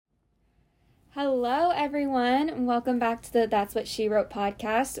Hello, everyone, and welcome back to the That's What She Wrote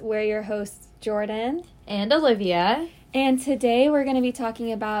podcast. We're your hosts, Jordan and Olivia. And today we're going to be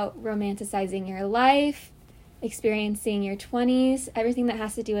talking about romanticizing your life, experiencing your 20s, everything that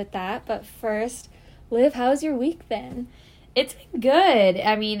has to do with that. But first, Liv, how's your week been? It's been good.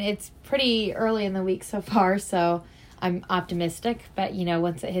 I mean, it's pretty early in the week so far, so I'm optimistic. But,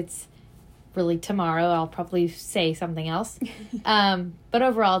 once it hits really tomorrow, I'll probably say something else. But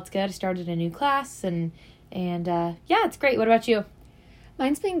overall, it's good. I started a new class, and yeah, it's great. What about you?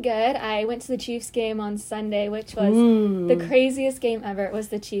 Mine's been good. I went to the Chiefs game on Sunday, which was the craziest game ever. It was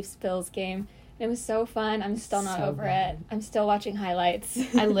the Chiefs-Bills game. It was so fun. I'm still not over it. I'm still watching highlights.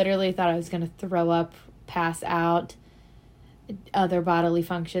 I literally thought I was going to throw up, pass out. Other bodily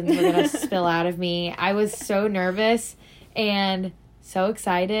functions were going to spill out of me. I was so nervous and so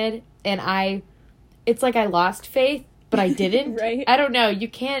excited. And it's like I lost faith, but I didn't. Right. I don't know.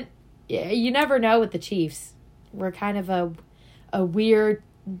 You never know with the Chiefs. We're kind of a weird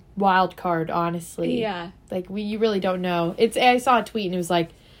wild card, honestly. Yeah. Like, you really don't know. I saw a tweet and it was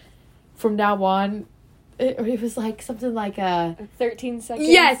like, from now on, it was like something like 13 seconds.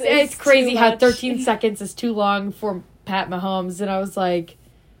 Yes, it's crazy how 13 much. seconds is too long for Pat Mahomes. And I was like,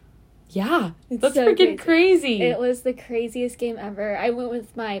 yeah, that's so freaking crazy. It was the craziest game ever. I went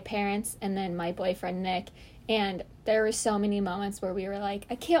with my parents and then my boyfriend, Nick, and there were so many moments where we were like,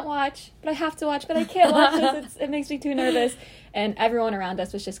 I can't watch, but I have to watch, but I can't watch this. It makes me too nervous. And everyone around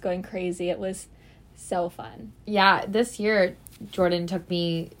us was just going crazy. It was so fun. Yeah, this year, Jordan took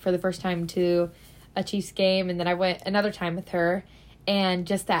me for the first time to a Chiefs game, and then I went another time with her, and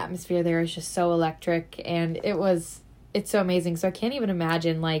just the atmosphere there is just so electric, and it's so amazing. So I can't even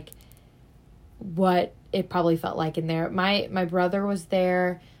imagine, like, what it probably felt like in there. My brother was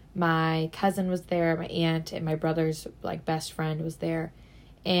there, my cousin was there, my aunt, and my brother's, like, best friend was there,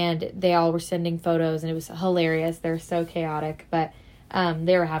 and they all were sending photos, and it was hilarious. They were so chaotic, but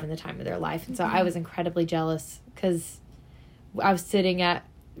they were having the time of their life, and so I was incredibly jealous, because I was sitting me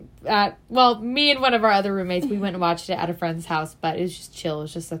and one of our other roommates, we went and watched it at a friend's house, but it was just chill. It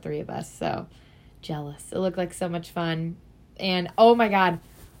was just the three of us, so jealous. It looked like so much fun, and oh my God,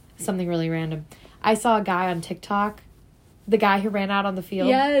 something really random. I saw a guy on TikTok, the guy who ran out on the field.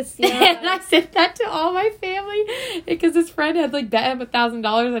 Yes, yeah. And I sent that to all my family because his friend had, like, bet him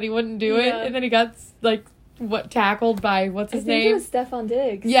 $1,000 that he wouldn't do it, and then he got, like, tackled by, what's his name? I think it was Stephon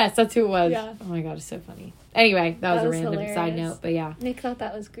Diggs. Yes, that's who it was. Yeah. Oh my God, it's so funny. Anyway, that was a random hilarious. side note, but yeah. Nick thought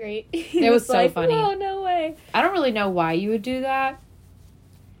that was great. It was so like, funny. Oh, no way. I don't really know why you would do that.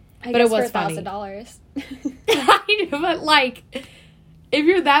 But it it was was funny. $1,000. I know, but, like, if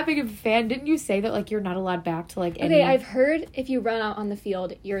you're that big of a fan, didn't you say that, like, you're not allowed back to, like, any... Okay, I've heard if you run out on the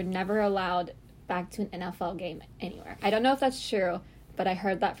field, you're never allowed back to an NFL game anywhere. I don't know if that's true, but I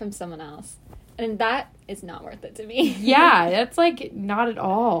heard that from someone else. And that is not worth it to me. Yeah, that's, like, not at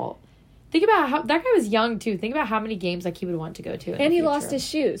all. Think about how... That guy was young, too. Think about how many games, like, he would want to go to in And the he future. lost his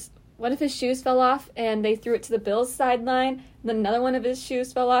shoes. What if his shoes fell off and they threw it to the Bills sideline, and then another one of his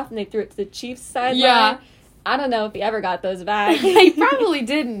shoes fell off and they threw it to the Chiefs sideline? Yeah. I don't know if he ever got those back. He probably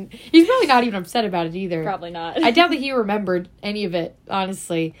didn't. He's probably not even upset about it either. Probably not. I doubt that he remembered any of it,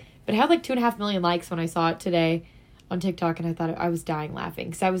 honestly. But it had like 2.5 million likes when I saw it today on TikTok, and I thought I was dying laughing.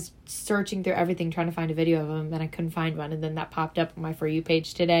 Because I was searching through everything trying to find a video of him, and I couldn't find one. And then that popped up on my For You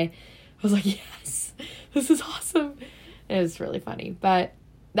page today. I was like, yes, this is awesome. It was really funny. But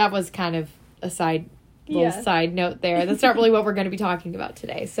that was kind of a side note there. That's not really what we're going to be talking about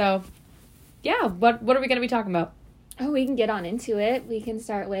today. So... yeah, what are we going to be talking about? Oh, we can get on into it. We can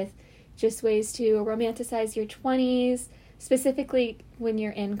start with just ways to romanticize your 20s, specifically when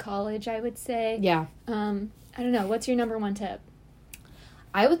you're in college, I would say. Yeah. I don't know. What's your number one tip?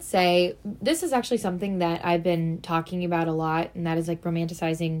 I would say this is actually something that I've been talking about a lot, and that is, like,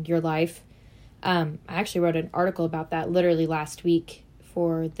 romanticizing your life. I actually wrote an article about that literally last week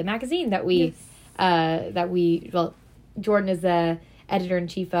for the magazine that Jordan is the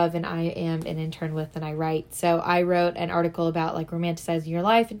editor-in-chief of, and I am an intern with, and I write. So I wrote an article about, like, romanticizing your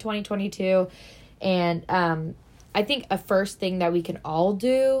life in 2022, and I think a first thing that we can all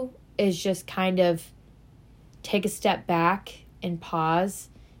do is just kind of take a step back and pause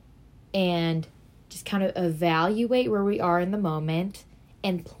and just kind of evaluate where we are in the moment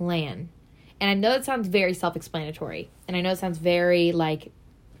and plan. And I know that sounds very self-explanatory, and I know it sounds very, like,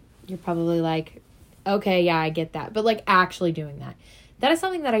 you're probably like, okay, yeah, I get that, but, like, actually doing that is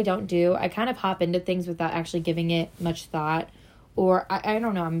something that I don't do. I kind of hop into things without actually giving it much thought. Or, I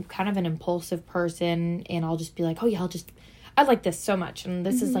don't know, I'm kind of an impulsive person, and I'll just be like, oh yeah, I like this so much, and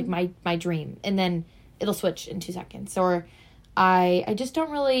this is like my dream. And then it'll switch in 2 seconds. Or I just don't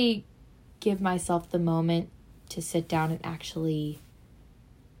really give myself the moment to sit down and actually,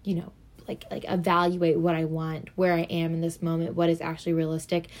 you know, like evaluate what I want, where I am in this moment, what is actually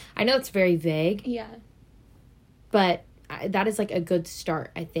realistic. I know it's very vague. Yeah. But that is, like, a good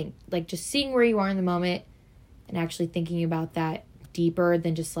start, I think. Like, just seeing where you are in the moment and actually thinking about that deeper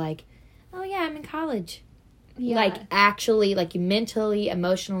than just, like, oh, yeah, I'm in college. Yeah. Like, actually, like, mentally,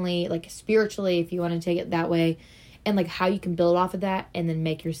 emotionally, like, spiritually, if you want to take it that way. And, like, how you can build off of that and then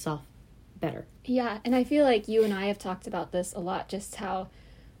make yourself better. Yeah, and I feel like you and I have talked about this a lot, just how,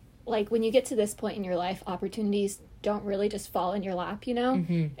 like, when you get to this point in your life, opportunities don't really just fall in your lap, you know?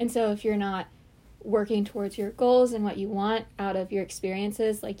 Mm-hmm. And so if you're not working towards your goals and what you want out of your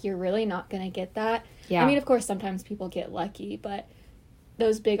experiences, like, you're really not going to get that. Yeah. I mean, of course, sometimes people get lucky, but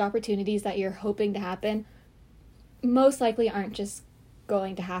those big opportunities that you're hoping to happen most likely aren't just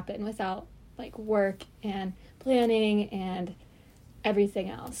going to happen without, like, work and planning and everything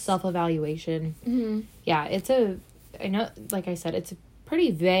else. Self-evaluation. Mm-hmm. Yeah, I know, like I said, it's a pretty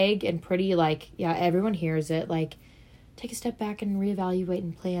vague and pretty, like, yeah, everyone hears it, like, take a step back and reevaluate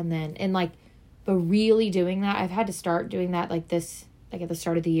and plan then. And, like, but really doing that, I've had to start doing that, like, this, like, at the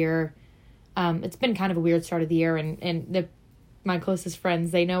start of the year. It's been kind of a weird start of the year, and my closest friends,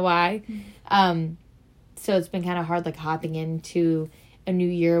 they know why. Mm-hmm. So it's been kind of hard, like, hopping into a new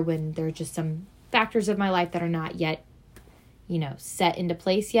year when there's just some factors of my life that are not yet, you know, set into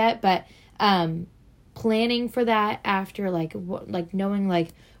place yet. But planning for that after, like, like, knowing, like,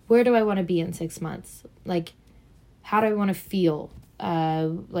 where do I want to be in 6 months? Like, how do I want to feel?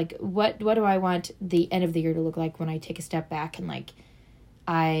 Like, what do I want the end of the year to look like when I take a step back and, like,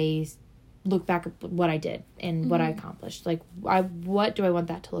 I look back at what I did and what I accomplished? Like, what do I want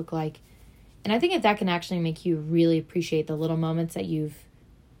that to look like? And I think that can actually make you really appreciate the little moments that you've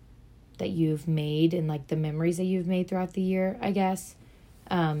made and, like, the memories that you've made throughout the year, I guess.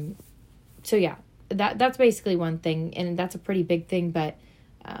 So yeah, that's basically one thing, and that's a pretty big thing, but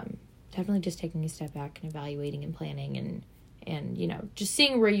definitely just taking a step back and evaluating and planning and you know, just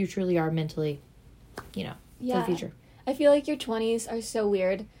seeing where you truly are mentally, you know, for the future. I feel like your 20s are so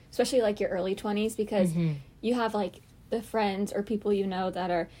weird, especially, like, your early 20s, because you have, like, the friends or people you know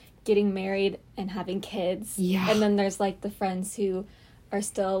that are getting married and having kids. Yeah. And then there's, like, the friends who are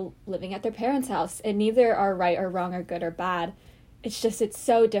still living at their parents' house, and neither are right or wrong or good or bad. It's just, it's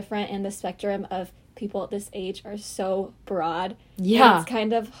so different, and the spectrum of people at this age are so broad. Yeah. And it's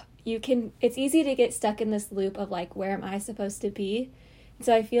kind of, it's easy to get stuck in this loop of, like, where am I supposed to be? And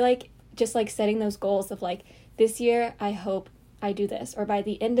so I feel like just, like, setting those goals of, like, this year I hope I do this, or by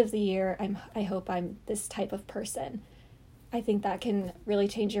the end of the year I hope I'm this type of person. I think that can really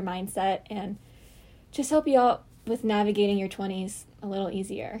change your mindset and just help you out with navigating your 20s a little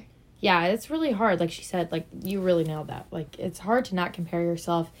easier. Yeah, it's really hard. Like she said, like, you really nailed that. Like, it's hard to not compare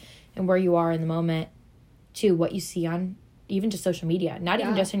yourself and where you are in the moment to what you see on even just social media, not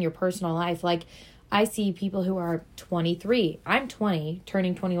even just in your personal life. Like, I see people who are 23. I'm 20,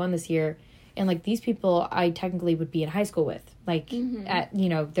 turning 21 this year. And, like, these people I technically would be in high school with. Like, you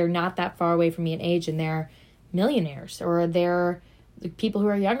know, they're not that far away from me in age, and they're millionaires. Or they're like, people who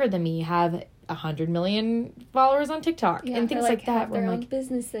are younger than me have 100 million followers on TikTok and things like that. Have their own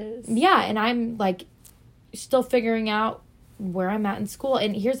businesses. Yeah, and I'm, like, still figuring out where I'm at in school.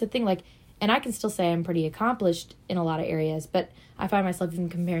 And here's the thing, like, and I can still say I'm pretty accomplished in a lot of areas, but I find myself even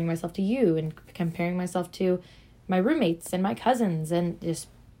comparing myself to you and comparing myself to my roommates and my cousins and just,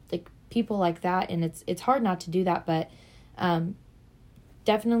 like, people like that. And it's hard not to do that, but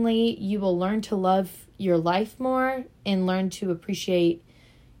definitely you will learn to love your life more and learn to appreciate,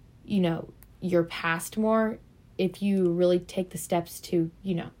 you know, your past more if you really take the steps to,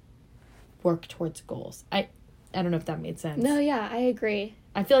 you know, work towards goals. I don't know if that made sense. No, yeah, I agree.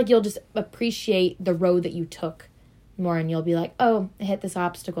 I feel like you'll just appreciate the road that you took more, and you'll be like, oh, I hit this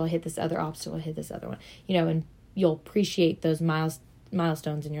obstacle, I hit this other obstacle, I hit this other one, you know, and you'll appreciate those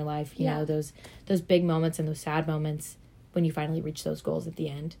milestones in your life, you know, those big moments and those sad moments when you finally reach those goals at the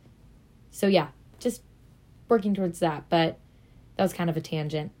end. So yeah, just working towards that, but that was kind of a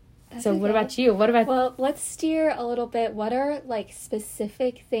tangent. That's so okay. What about you? Well, let's steer a little bit. What are, like,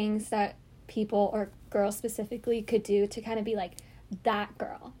 specific things that people or girls specifically could do to kind of be like that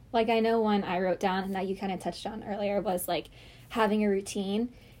girl? Like, I know one I wrote down and that you kind of touched on earlier was, like, having a routine.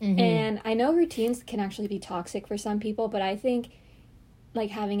 And I know routines can actually be toxic for some people, but I think,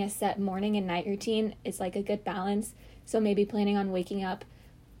 like, having a set morning and night routine is, like, a good balance. So maybe planning on waking up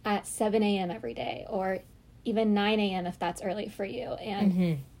at 7 a.m. every day, or even 9 a.m. if that's early for you,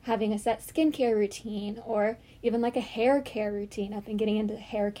 and having a set skincare routine, or even, like, a hair care routine. I've been getting into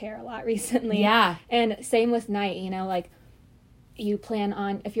hair care a lot recently. Yeah. And same with night, you know, like, you plan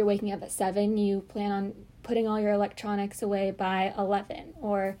on, if you're waking up at 7, you plan on putting all your electronics away by 11,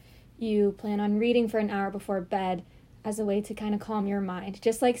 or you plan on reading for an hour before bed as a way to kind of calm your mind.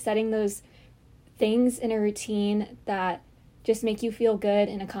 Just like setting those things in a routine that just make you feel good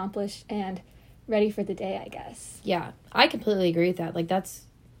and accomplished and ready for the day, I guess. Yeah, I completely agree with that. Like, that's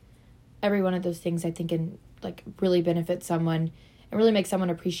every one of those things I think can, like, really benefit someone and really make someone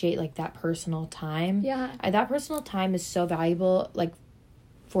appreciate, like, that personal time. Yeah. That personal time is so valuable, like,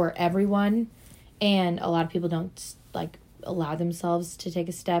 for everyone. And a lot of people don't, like, allow themselves to take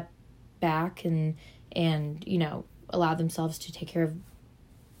a step back and you know, allow themselves to take care of,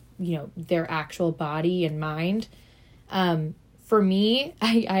 you know, their actual body and mind. For me,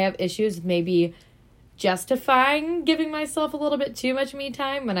 I have issues with maybe justifying giving myself a little bit too much me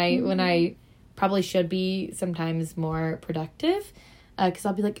time when I probably should be sometimes more productive, because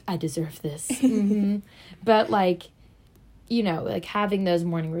I'll be like, I deserve this. But, like, you know, like, having those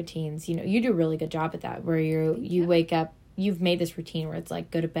morning routines, you know, you do a really good job at that, where you wake up, you've made this routine where it's like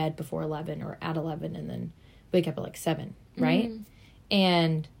go to bed before 11 or at 11 and then wake up at like 7, right?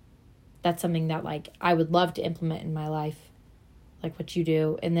 And that's something that, like, I would love to implement in my life, like what you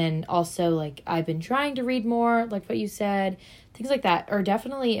do. And then also, like, I've been trying to read more, like what you said. Things like that are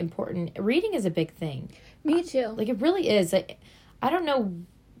definitely important. Reading is a big thing. Me too. Like, it really is. I don't know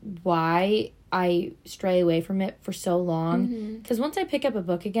why I stray away from it for so long. Because once I pick up a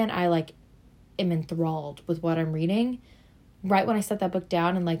book again, I, like, am enthralled with what I'm reading. Right when I set that book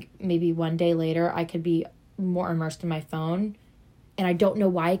down, and, like, maybe one day later, I could be more immersed in my phone. And I don't know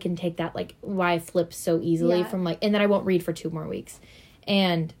why I can take that, like, why I flip so easily from, like, and then I won't read for 2 more weeks.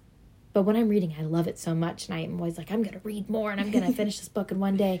 But when I'm reading, I love it so much. And I'm always like, I'm going to read more and I'm going to finish this book in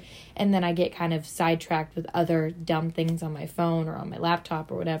one day. And then I get kind of sidetracked with other dumb things on my phone or on my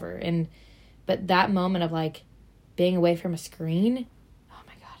laptop or whatever. But that moment of, like, being away from a screen, oh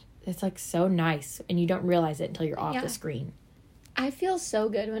my God, it's, like, so nice. And you don't realize it until you're off the screen. I feel so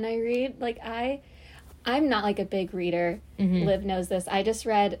good when I read. Like, I'm not, like, a big reader. Liv knows this. I just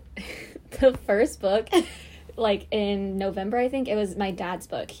read the first book, like, in November, I think. It was my dad's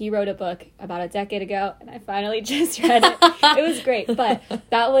book. He wrote a book about a decade ago, and I finally just read it. It was great. But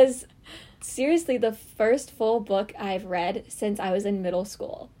that was seriously the first full book I've read since I was in middle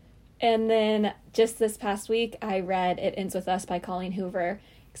school. And then just this past week, I read It Ends With Us by Colleen Hoover,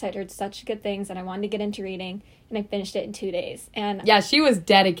 because I'd heard such good things, and I wanted to get into reading, and I finished it in 2 days. And yeah, she was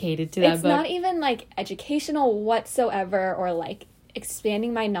dedicated to that book. It's not even, like, educational whatsoever or, like,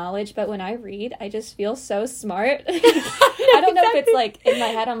 expanding my knowledge, but when I read, I just feel so smart. I don't know if it's, like, in my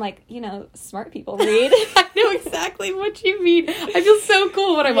head, I'm like, you know, smart people read. I know exactly what you mean. I feel so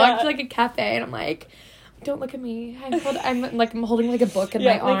cool when I walk to, like, a cafe, and I'm like, don't look at me. I'm holding like a book in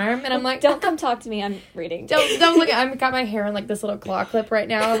my arm, and I'm like, don't come talk to me. I'm reading. Don't look at. I've got my hair in like this little claw clip right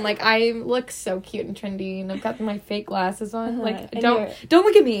now, and like I look so cute and trendy, and I've got my fake glasses on. Like, don't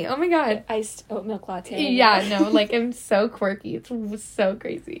look at me. Oh my God. Iced oat milk latte. Yeah, no, like I'm so quirky. It's so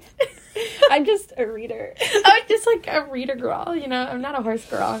crazy. I'm just a reader. I'm just like a reader girl. You know, I'm not a horse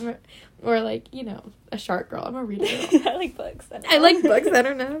girl. Or, like, you know, a shark girl. I'm a reader girl. I like books. I like books. I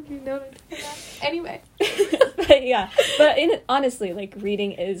don't know if you know what I'm talking about. Anyway. But, yeah. But, honestly, like,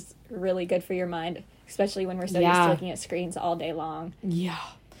 reading is really good for your mind, especially when we're so used to looking at screens all day long. Yeah.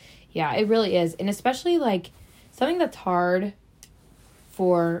 Yeah, it really is. And especially, like, something that's hard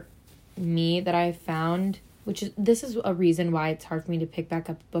for me that I've found, this is a reason why it's hard for me to pick back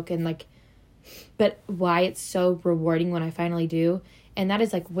up a book and, like, but why it's so rewarding when I finally do. And that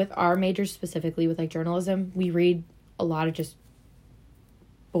is, like, with our majors specifically, with, like, journalism, we read a lot of just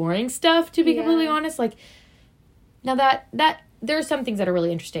boring stuff, to be completely honest. Like, now that there are some things that are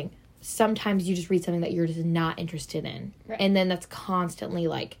really interesting. Sometimes you just read something that you're just not interested in. Right. And then that's constantly,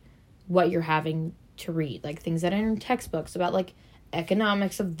 like, what you're having to read. Like, things that are in textbooks about, like,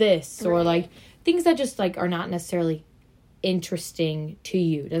 economics of this. Or, like, things that just, like, are not necessarily interesting to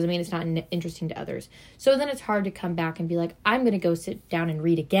you. Doesn't mean it's not interesting to others. So then it's hard to come back and be like, I'm going to go sit down and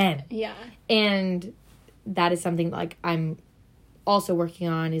read again. Yeah. And that is something, like, I'm also working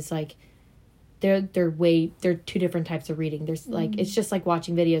on is, like, they're two different types of reading. There's, like, it's just like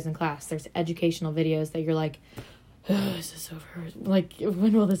watching videos in class. There's educational videos that you're like, oh, is this over? Like,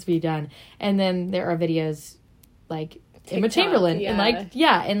 when will this be done? And then there are videos, like, TikTok, Emma Chamberlain. And, like,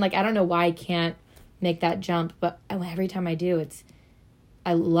 and, like, I don't know why I can't make that jump, but every time I do,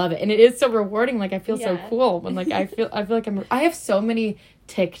 I love it, and it is so rewarding. Like, I feel so cool when, like, I feel like I have so many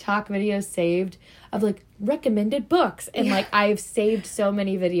TikTok videos saved of, like, recommended books, and like I've saved so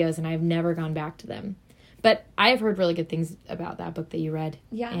many videos, and I've never gone back to them. But I have heard really good things about that book that you read,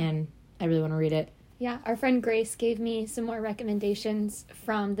 and I really want to read it. Yeah, our friend Grace gave me some more recommendations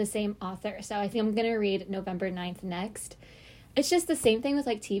from the same author. So I think I'm going to read November 9th next. It's just the same thing with,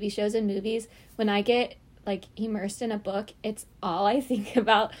 like, TV shows and movies. When I get, like, immersed in a book, it's all I think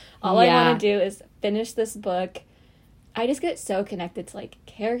about. All I want to do is finish this book. I just get so connected to, like,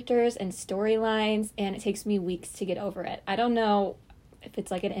 characters and storylines, and it takes me weeks to get over it. I don't know if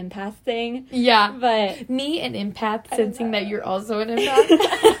it's, like, an empath thing. Yeah. But me, an empath, sensing that you're also an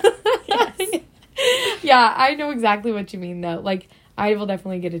empath. Yes. Yeah, I know exactly what you mean, though. Like, I will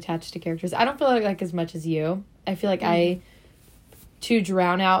definitely get attached to characters. I don't feel like as much as you. I feel like to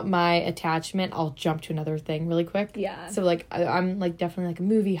drown out my attachment, I'll jump to another thing really quick. Yeah. So, like, I'm, like, definitely, like, a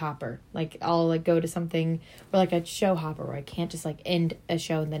movie hopper. Like, I'll, like, go to something, or, like, a show hopper where I can't just, like, end a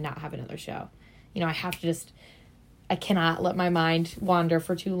show and then not have another show. You know, I have to just... I cannot let my mind wander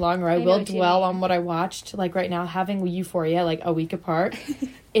for too long, or I will dwell on what I watched. Like, right now, having Euphoria, like, a week apart,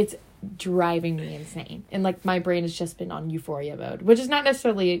 it's driving me insane. And, like, my brain has just been on Euphoria mode, which is not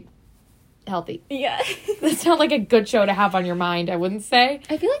necessarily healthy. Yeah. That's not, like, a good show to have on your mind, I wouldn't say.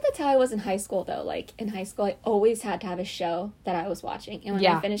 I feel like that's how I was in high school, though. Like, in high school, I always had to have a show that I was watching. And when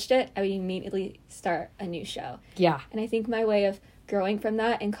I finished it, I would immediately start a new show. Yeah. And I think my way of growing from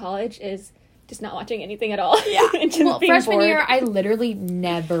that in college is... just not watching anything at all. Yeah. And just well, being freshman bored. year, I literally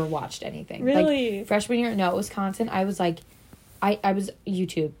never watched anything. Really? Like, freshman year, no, at Wisconsin, I was like, I was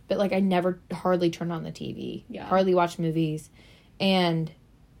YouTube, but, like, I never hardly turned on the TV. Yeah. Hardly watched movies. And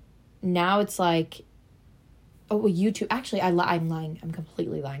now it's like, oh, well, YouTube. Actually, I'm lying. I'm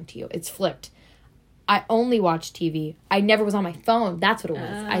completely lying to you. It's flipped. I only watched TV. I never was on my phone. That's what it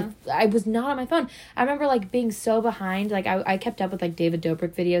was. I was not on my phone. I remember, like, being so behind. Like, I kept up with, like, David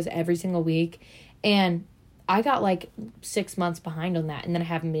Dobrik videos every single week. And I got, like, 6 months behind on that. And then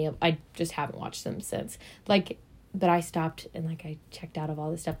I just haven't watched them since. Like, but I stopped and, like, I checked out of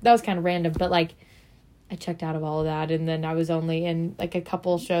all this stuff. That was kind of random. But, like, I checked out of all of that. And then I was only in, like, a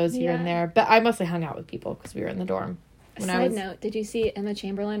couple shows here and there. But I mostly hung out with people because we were in the dorm. Side note, did you see Emma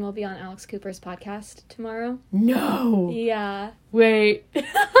Chamberlain will be on Alex Cooper's podcast tomorrow? No. Yeah. Wait.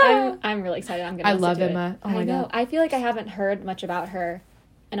 I'm really excited. I'm gonna. I love Emma. Oh my god. I feel like I haven't heard much about her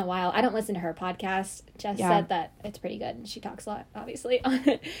in a while. I don't listen to her podcast. Jess said that it's pretty good, and she talks a lot, obviously.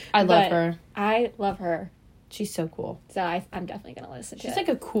 I love her. I love her. She's so cool. So I'm definitely gonna listen to it. She's like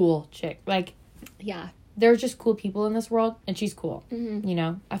a cool chick. Like, yeah. There's just cool people in this world, and she's cool. Mm-hmm. You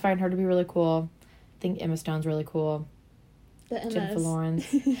know, I find her to be really cool. I think Emma Stone's really cool. The Emmas. Jennifer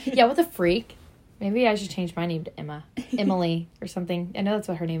Lawrence. Yeah, what a freak. Maybe I should change my name to Emma. Emily or something. I know that's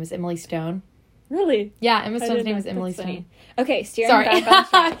what her name is. Emily Stone. Really? Yeah, Emma Stone's name is Emily Stone. Okay, steering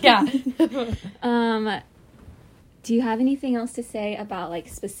back on track. Yeah. Do you have anything else to say about, like,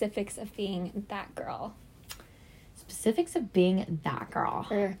 specifics of being that girl? Specifics of being that girl.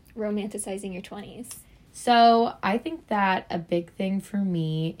 Or romanticizing your 20s. So, I think that a big thing for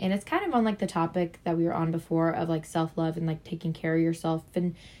me, and it's kind of on, like, the topic that we were on before of, like, self-love and, like, taking care of yourself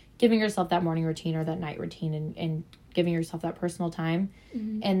and giving yourself that morning routine or that night routine and giving yourself that personal time.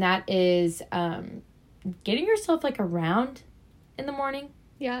 Mm-hmm. And that is getting yourself, like, around in the morning.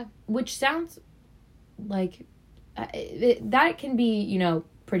 Yeah. Which sounds like that can be, you know,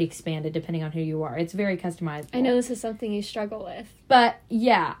 pretty expanded depending on who you are. It's very customizable. I know this is something you struggle with. But,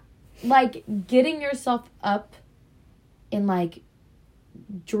 yeah. Like, getting yourself up and, like,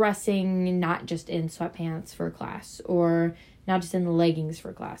 dressing not just in sweatpants for class or not just in the leggings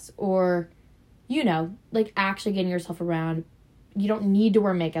for class or, you know, like, actually getting yourself around. You don't need to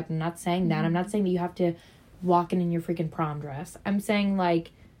wear makeup. I'm not saying that. I'm not saying that you have to walk in your freaking prom dress. I'm saying, like,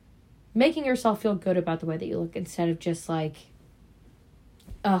 making yourself feel good about the way that you look instead of just, like,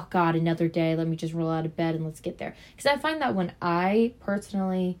 oh, God, another day. Let me just roll out of bed and let's get there. Because I find that when I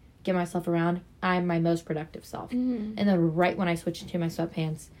personally get myself around, I'm my most productive self. Mm-hmm. And then right when I switch into my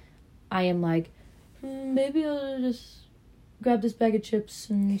sweatpants, I am like, maybe I'll just grab this bag of chips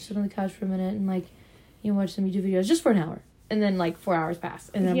and sit on the couch for a minute and, like, you know, watch some YouTube videos just for an hour. And then, like, 4 hours pass.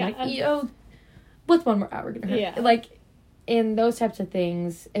 And then I'm like, yo, what's one more hour gonna hurt? Yeah. Like, in those types of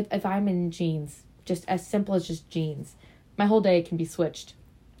things, if I'm in jeans, just as simple as just jeans, my whole day can be switched.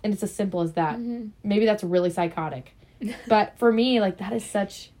 And it's as simple as that. Mm-hmm. Maybe that's really psychotic. But for me, like, that is so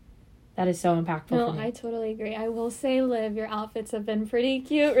impactful for me. No, I totally agree. I will say, Liv, your outfits have been pretty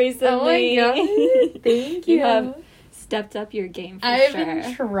cute recently. Oh my god. Thank you. You have stepped up your game for I've sure.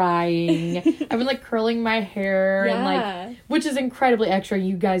 been trying. I've been, like, curling my hair and, like, which is incredibly extra.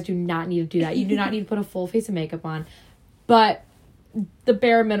 You guys do not need to do that. You do not need to put a full face of makeup on. But the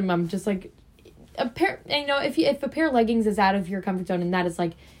bare minimum, just, like, a pair, you know, if a pair of leggings is out of your comfort zone and that is,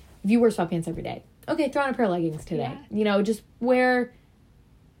 like, if you wear sweatpants every day, okay, throw on a pair of leggings today. Yeah. You know, just wear,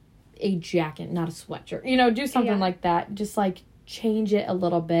 a jacket, not a sweatshirt. You know, do something like that. Just, like, change it a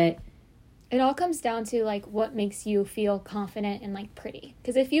little bit. It all comes down to, like, what makes you feel confident and, like, pretty.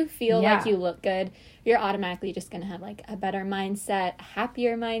 Because if you feel like you look good, you're automatically just going to have, like, a better mindset, a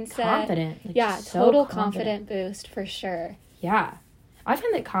happier mindset. Confident. Like, yeah, so total confident boost for sure. Yeah. I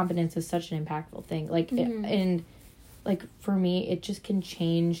find that confidence is such an impactful thing. Like, and, like, for me, it just can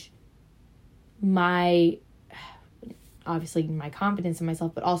change obviously, my confidence in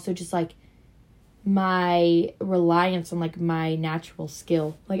myself, but also just, like, my reliance on, like, my natural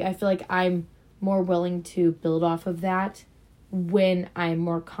skill. Like, I feel like I'm more willing to build off of that when I'm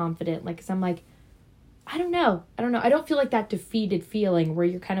more confident. Like, 'cause I'm like, I don't know. I don't feel like that defeated feeling where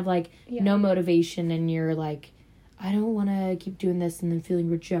you're kind of like, no motivation, and you're like, I don't want to keep doing this, and then feeling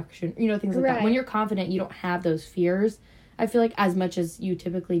rejection, you know, things like that. When you're confident, you don't have those fears. I feel like as much as you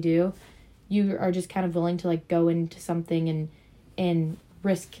typically do, you are just kind of willing to, like, go into something and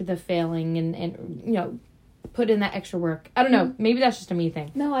risk the failing and you know, put in that extra work. I don't know. Maybe that's just a me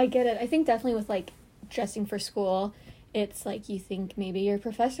thing. No, I get it. I think definitely with, like, dressing for school, it's like you think maybe your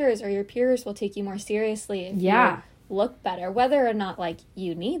professors or your peers will take you more seriously if you look better, whether or not, like,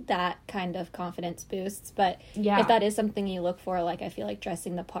 you need that kind of confidence boosts. But if that is something you look for, like, I feel like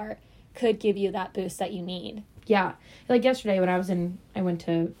dressing the part could give you that boost that you need. Yeah. Like yesterday when I went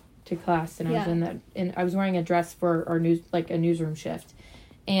to class, and I was wearing a dress for our a newsroom shift,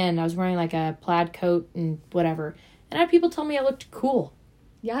 and I was wearing, like, a plaid coat and whatever, and I had people tell me I looked cool.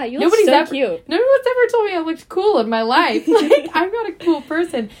 Yeah, you look so cute. No one's ever told me I looked cool in my life. Like, I'm not a cool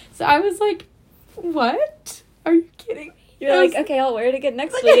person. So I was like, what? Are you kidding me? You're like, okay, I'll wear it again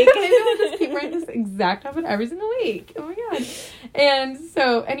next week. I'll just keep wearing this exact outfit every single week. Oh my god. And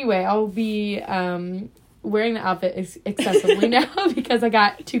so anyway, I'll be wearing the outfit excessively now because I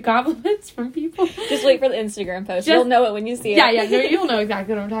got 2 compliments from people. Just wait for the Instagram post. You'll know it when you see it. Yeah, no, you'll know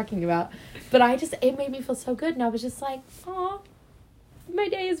exactly what I'm talking about. But it made me feel so good, and I was just like, aw, my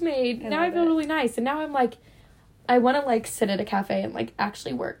day is made. Now I feel really nice. And now I'm like, I want to, like, sit at a cafe and, like,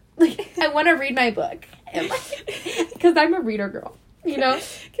 actually work. Like, I want to read my book. Because I'm a reader girl, you know?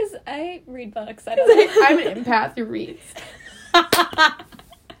 Because I read books. I don't know. I'm an empath who reads.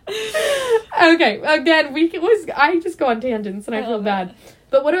 Okay, again, I just go on tangents and I feel bad.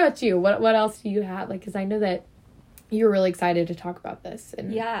 But what about you? What else do you have? Like, because I know that you're really excited to talk about this.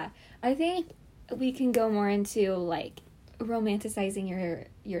 And yeah, I think we can go more into, like, romanticizing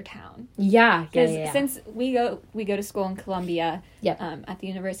your town. Yeah. Because since we go to school in Columbia, at the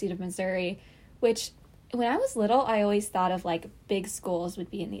University of Missouri, which when I was little, I always thought of, like, big schools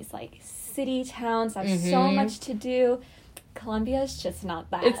would be in these, like, city towns that have so much to do. Columbia is just not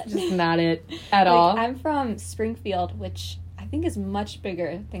that. It's just not it at all. I'm from Springfield, which I think is much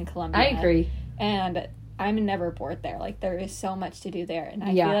bigger than Columbia. I agree. And I'm never bored there. Like, there is so much to do there. And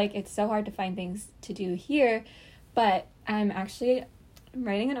I feel like it's so hard to find things to do here. But I'm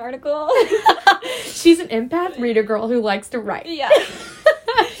writing an article. She's an empath reader girl who likes to write. Yeah.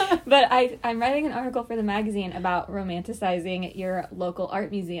 But I'm writing an article for the magazine about romanticizing your local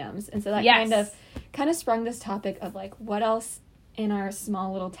art museums. And so that kind of sprung this topic of, like, what else in our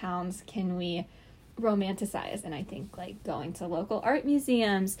small little towns can we romanticize? And I think, like, going to local art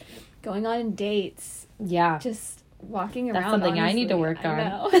museums, going on dates. Yeah. Just walking around. That's something I need to work on.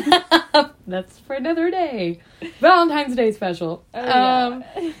 Know. That's for another day. Valentine's Day special. Oh,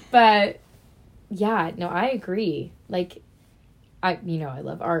 yeah. But yeah, no, I agree. Like, I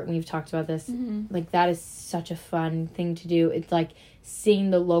love art, and we've talked about this. Mm-hmm. Like, that is such a fun thing to do. It's like seeing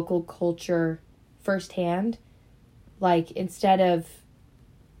the local culture firsthand. Like, instead of,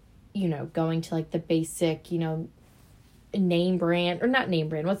 going to, like, the basic, name brand, or not name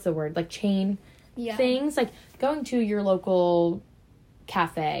brand, what's the word? Like, chain things. Like, going to your local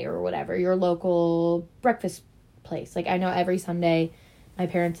cafe or whatever, your local breakfast place. Like, I know every Sunday, my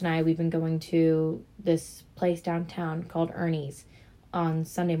parents and I, we've been going to this place downtown called Ernie's on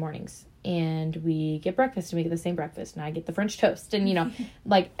Sunday mornings, and we get breakfast, and we get the same breakfast, and I get the French toast. And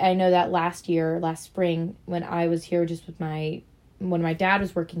like, I know that last spring, when I was here just with when my dad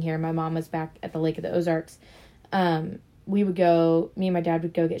was working here, my mom was back at the Lake of the Ozarks, me and my dad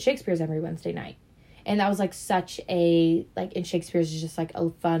would go get Shakespeare's every Wednesday night. And that was, like, such a, like, and Shakespeare's is just, like, a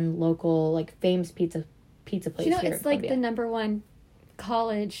fun local, like, famous pizza place here. It's like the number one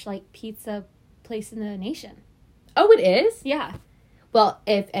college, like, pizza place in the nation. Oh, it is? Yeah. Well,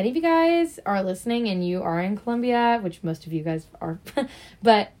 if any of you guys are listening and you are in Columbia, which most of you guys are,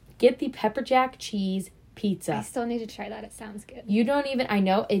 but get the pepper jack cheese pizza. I still need to try that. It sounds good. You don't even, I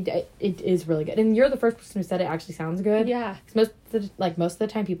know, it is really good. And you're the first person who said it actually sounds good. Yeah. Most of the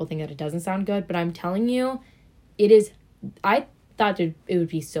time people think that it doesn't sound good, but I'm telling you, it is, I thought it would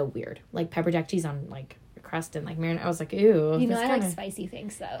be so weird. Like, pepper jack cheese on, like, crust and, like, marinade. I was like, ew. You know, I like spicy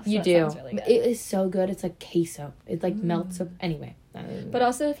things, though. So you do. Sounds really good. It is so good. It's like queso. It, like, melts up. Anyway. But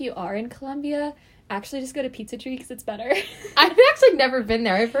also, if you are in Colombia, actually just go to Pizza Tree because it's better. I've actually never been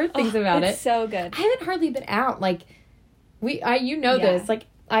there. I've heard things about it's it. So good. I haven't hardly been out. Like, this. Like,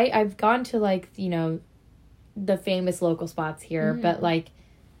 I've gone to, like, you know, the famous local spots here, but, like,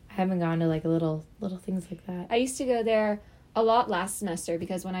 I haven't gone to, like, little things like that. I used to go there a lot last semester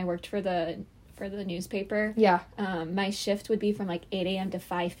because when I worked for the newspaper, my shift would be from, like, 8 a.m. to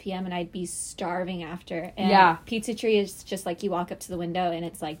 5 p.m. and I'd be starving after. And Pizza Tree is just, like, you walk up to the window and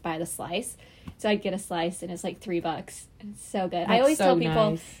it's, like, by the slice. So I'd get a slice and it's, like, $3. It's so good. I always tell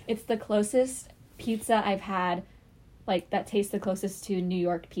people it's the closest pizza I've had, like, that tastes the closest to New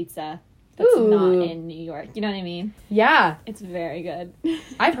York pizza. That's not in New York. You know what I mean? Yeah. It's very good.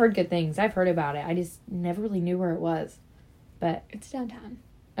 I've heard good things. I've heard about it. I just never really knew where it was. But it's downtown.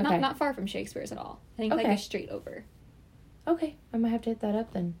 Okay. Not far from Shakespeare's at all. I think like a street over. Okay. I might have to hit that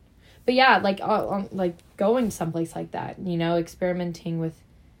up then. But yeah, like like going someplace like that, you know, experimenting with,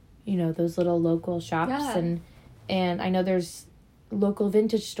 you know, those little local shops and I know there's local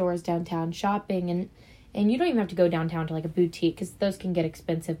vintage stores downtown shopping and you don't even have to go downtown to, like, a boutique because those can get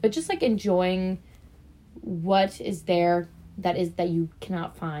expensive. But just, like, enjoying what is there that you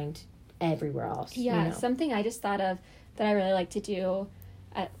cannot find everywhere else. Yeah, you know? Something I just thought of that I really like to do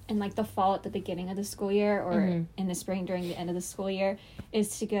in, like, the fall at the beginning of the school year or in the spring during the end of the school year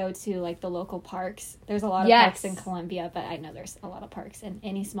is to go to, like, the local parks. There's a lot of parks in Columbia, but I know there's a lot of parks in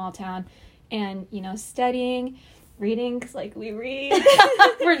any small town. And, you know, studying, reading, because, like, we read.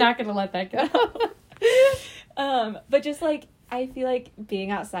 We're not going to let that go. But just, like, I feel like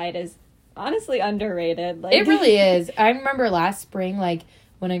being outside is honestly underrated. Like, it really is. I remember last spring, like,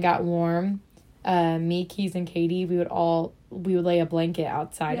 when it got warm, me, Keys, and Katie, we would lay a blanket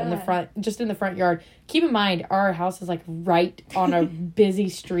outside in the front, just in the front yard. Keep in mind, our house is, like, right on a busy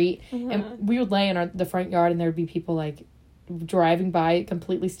street, and we would lay in the front yard, and there would be people, like, driving by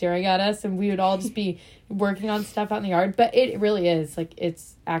completely staring at us, and we would all just be working on stuff out in the yard. But it really is, like,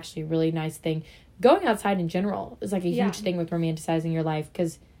 it's actually a really nice thing. Going outside in general is, like, a huge thing with romanticizing your life,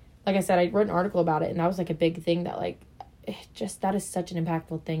 because, like I said, I wrote an article about it, and that was, like, a big thing that, like, that is such an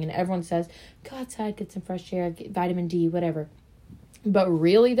impactful thing, and everyone says, go outside, get some fresh air, get vitamin D, whatever. But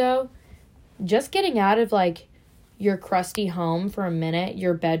really, though, just getting out of, like, your crusty home for a minute,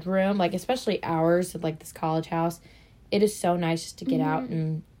 your bedroom, like, especially ours at, like, this college house, it is so nice just to get out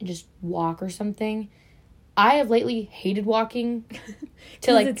and just walk or something. I have lately hated walking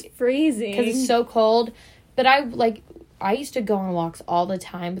to, like, it's freezing because it's so cold. But I used to go on walks all the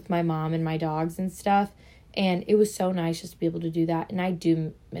time with my mom and my dogs and stuff, and it was so nice just to be able to do that. And I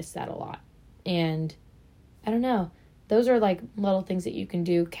do miss that a lot. And I don't know, those are, like, little things that you can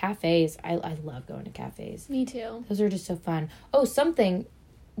do. Cafes, I love going to cafes. Me too. Those are just so fun. Oh, something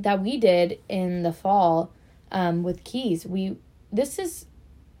that we did in the fall with Keys, this is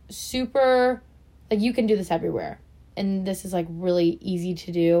super. Like, you can do this everywhere. And this is, like, really easy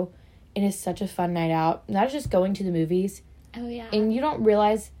to do. It is such a fun night out. And that is just going to the movies. Oh, yeah. And you don't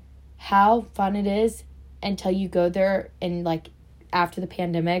realize how fun it is until you go there and, like, after the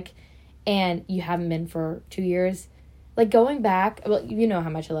pandemic and you haven't been for 2 years. Like, going back, well, you know how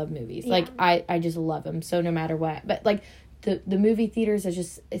much I love movies. Yeah. Like, I just love them. So no matter what. But, like, the movie theaters are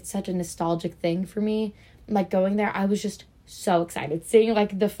just, it's such a nostalgic thing for me. Like, going there, I was just so excited seeing,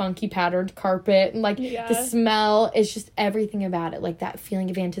 like, the funky patterned carpet and, like, the smell is just everything about it, like, that feeling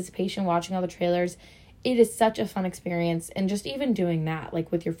of anticipation watching all the trailers. It is such a fun experience. And just even doing that,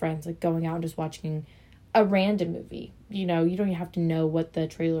 like, with your friends, like, going out and just watching a random movie, you know, you don't even have to know what the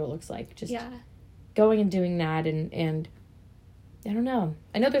trailer looks like, just going and doing that. And I don't know,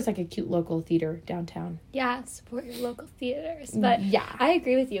 I know there's, like, a cute local theater downtown. Support your local theaters. But I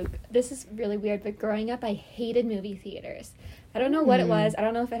agree with you. This is really weird, but growing up I hated movie theaters. I don't know what it was. I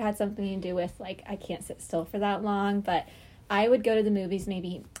don't know if it had something to do with, like, I can't sit still for that long, but I would go to the movies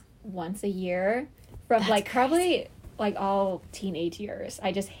maybe once a year from probably, like, all teenage years.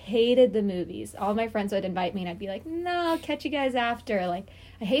 I just hated the movies. All my friends would invite me and I'd be like, no, I'll catch you guys after. Like,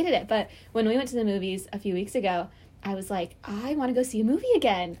 I hated it. But when we went to the movies a few weeks ago, I was like, I want to go see a movie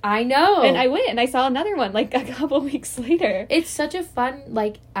again. I know. And I went and I saw another one, like, a couple weeks later. It's such a fun,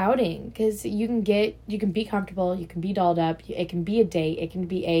 like, outing because you can be comfortable, you can be dolled up, it can be a date, it can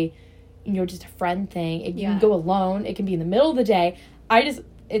be a, you know, just a friend thing. You can go alone, it can be in the middle of the day.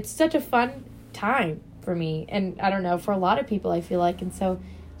 It's such a fun time for me. And I don't know, for a lot of people, I feel like. And so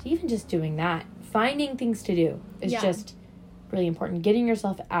even just doing that, finding things to do is just really important. Getting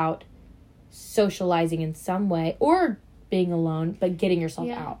yourself out, socializing in some way, or being alone, but getting yourself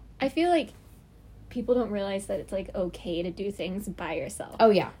out. I feel like people don't realize that it's, like, okay to do things by yourself. Oh,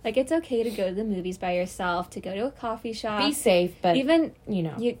 yeah. Like, it's okay to go to the movies by yourself, to go to a coffee shop. Be safe, but, even,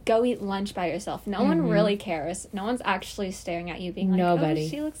 you go eat lunch by yourself. No one really cares. No one's actually staring at you being like, Nobody. oh,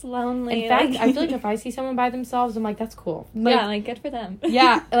 she looks lonely. In fact, I feel like if I see someone by themselves, I'm like, that's cool. Like, yeah, like, good for them.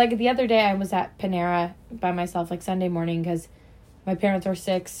 yeah, like, the other day I was at Panera by myself, like, Sunday morning, because my parents are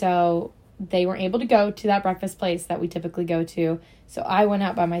sick, so they weren't able to go to that breakfast place that we typically go to. So I went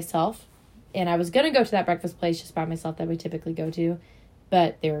out by myself. And I was going to go to that breakfast place just by myself that we typically go to.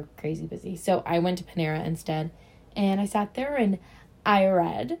 But they were crazy busy. So I went to Panera instead. And I sat there and I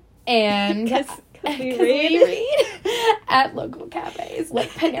read. And Because we read at local cafes. Like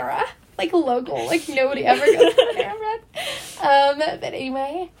Panera. Like local. Like nobody ever goes to Panera bread. But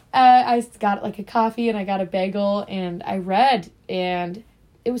anyway. I got like a coffee and I got a bagel. And I read. And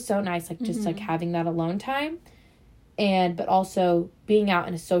it was so nice. Like just like having that alone time. But also being out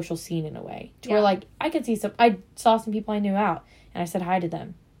in a social scene in a way. To where, like, I saw some people I knew out. And I said hi to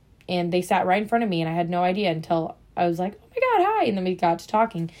them. And they sat right in front of me. And I had no idea until I was like, oh my God, hi. And then we got to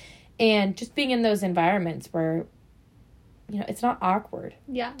talking. And just being in those environments where, it's not awkward.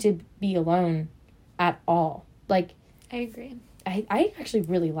 Yeah. To be alone at all. Like. I agree. I actually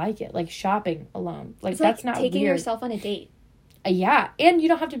really like it. Like, shopping alone. Like, it's that's like not taking weird. yourself on a date. Yeah. And you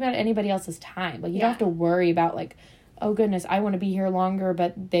don't have to be on anybody else's time. Like, you don't have to worry about, like, oh goodness, I want to be here longer,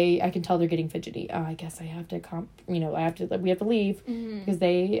 but I can tell they're getting fidgety. Oh, I guess I have to we have to leave because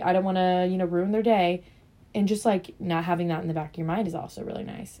I don't want to, ruin their day. And just like not having that in the back of your mind is also really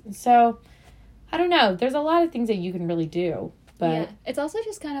nice. And so, I don't know. There's a lot of things that you can really do, but it's also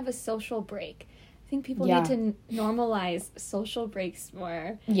just kind of a social break. I think people need to normalize social breaks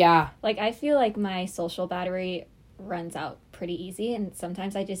more. Yeah. Like, I feel like my social battery runs out pretty easy, and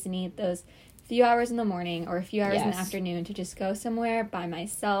sometimes I just need those few hours in the morning or a few hours in the afternoon to just go somewhere by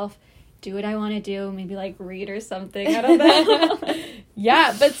myself, do what I want to do, maybe like read or something. I don't know.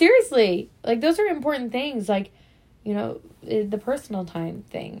 Yeah, but seriously, like those are important things. Like, the personal time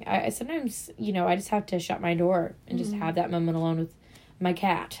thing. I sometimes, I just have to shut my door and just have that moment alone with my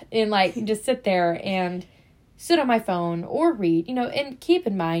cat and like just sit there and sit on my phone or read, and keep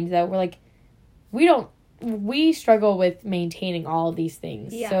in mind that we're like, we struggle with maintaining all of these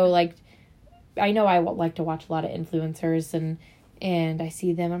things. Yeah. So like, I know I like to watch a lot of influencers and I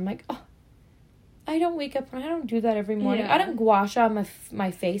see them. I'm like, oh, I don't wake up and I don't do that every morning. Yeah. I don't gua sha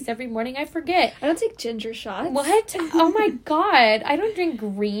my face every morning. I forget. I don't take ginger shots. What? Oh my God. I don't drink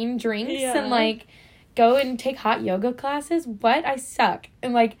green drinks and like go and take hot yoga classes. What? I suck.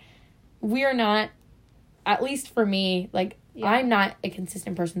 And like, we are not, at least for me, like I'm not a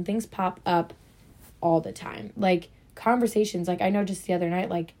consistent person. Things pop up all the time. Like conversations, like I know just the other night,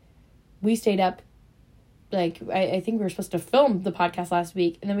 like we stayed up, like, I think we were supposed to film the podcast last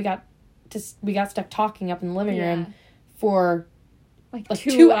week, and then we got stuck talking up in the living room for, like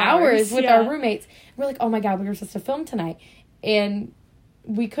 2 hours with our roommates. We're like, oh my God, we were supposed to film tonight, and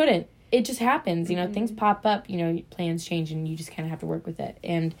we couldn't. It just happens, things pop up, plans change, and you just kind of have to work with it,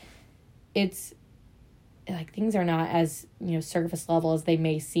 and it's, like, things are not as, surface level as they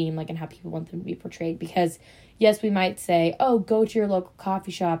may seem, like, and how people want them to be portrayed, because, yes, we might say, oh, go to your local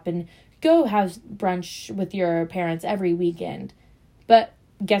coffee shop, and go have brunch with your parents every weekend. But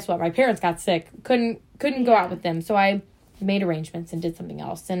guess what? My parents got sick. Couldn't go out with them. So I made arrangements and did something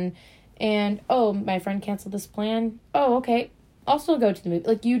else. And oh, my friend canceled this plan. Oh, okay. I'll still go to the movie.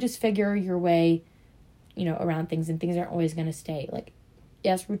 Like, you just figure your way, around things, and things aren't always going to stay. Like,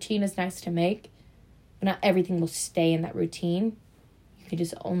 yes, routine is nice to make, but not everything will stay in that routine. You can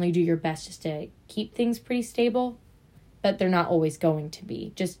just only do your best just to keep things pretty stable. But they're not always going to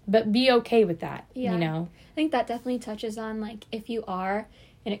be. But be okay with that, I think that definitely touches on, like, if you are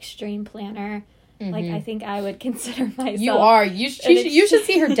an extreme planner, like, I think I would consider myself... You are. You should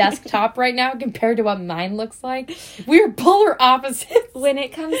see her desktop right now compared to what mine looks like. We're polar opposites. When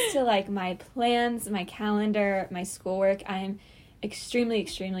it comes to, like, my plans, my calendar, my schoolwork, I'm extremely,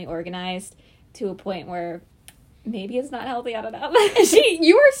 extremely organized to a point where maybe it's not healthy. I don't know.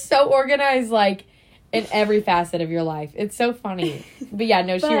 You are so organized, like... in every facet of your life. It's so funny. But yeah,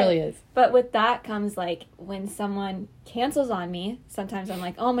 no, she really is. But with that comes, like, when someone cancels on me, sometimes I'm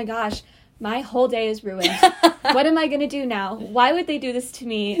like, oh my gosh, my whole day is ruined. What am I going to do now? Why would they do this to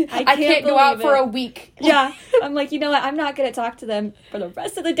me? I can't go out for a week. Yeah. I'm like, you know what? I'm not going to talk to them for the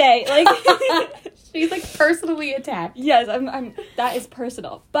rest of the day. Like, she's, like, personally attacked. Yes, I'm. That is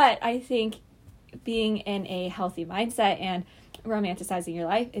personal. But I think being in a healthy mindset and romanticizing your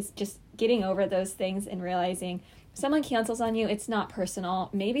life is just getting over those things and realizing someone cancels on you, it's not personal.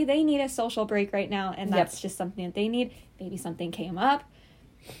 Maybe they need a social break right now, and that's just something that they need. Maybe something came up.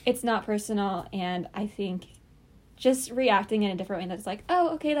 It's not personal, and I think just reacting in a different way that's like, oh,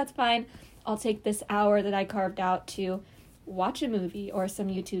 okay, that's fine. I'll take this hour that I carved out to watch a movie or some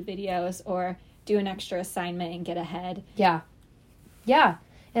YouTube videos or do an extra assignment and get ahead. Yeah. Yeah.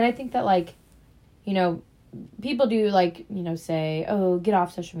 And I think that, like, you know, people do, like, you know, say, oh, get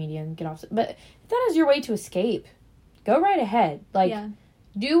off social media and get off. But if that is your way to escape, go right ahead. Like,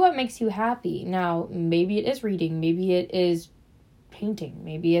 do what makes you happy. Now, maybe it is reading. Maybe it is painting.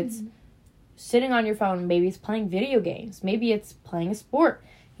 Maybe it's sitting on your phone. Maybe it's playing video games. Maybe it's playing a sport.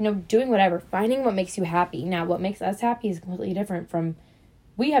 You know, doing whatever. Finding what makes you happy. Now, what makes us happy is completely different from...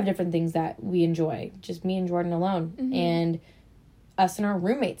 We have different things that we enjoy. Just me and Jordan alone. And us and our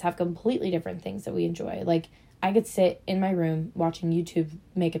roommates have completely different things that we enjoy. Like, I could sit in my room watching YouTube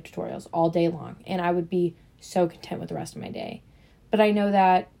makeup tutorials all day long, and I would be so content with the rest of my day. But I know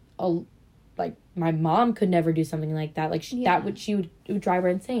that, like, my mom could never do something like that. Like, it would drive her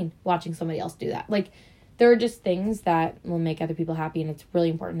insane watching somebody else do that. Like, there are just things that will make other people happy, and it's really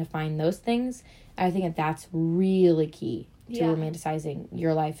important to find those things. And I think that that's really key to romanticizing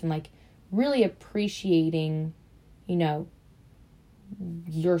your life and, like, really appreciating, you know,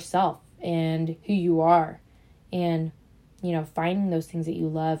 yourself and who you are, and, you know, finding those things that you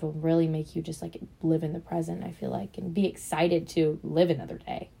love will really make you just, like, live in the present, I feel like, and be excited to live another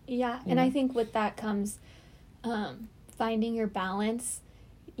day. Yeah, and I think with that comes finding your balance.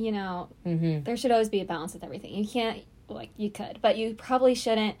 You know, there should always be a balance with everything. You can't, like, you could, but you probably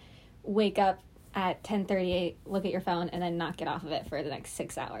shouldn't wake up at 10:38, look at your phone, and then not get off of it for the next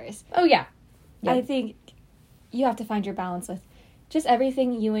 6 hours. Oh, yeah. I think you have to find your balance with just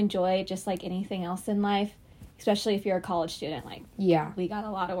everything you enjoy, just like anything else in life, especially if you're a college student. Like, we got a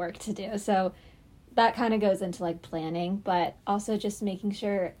lot of work to do. So that kind of goes into, like, planning, but also just making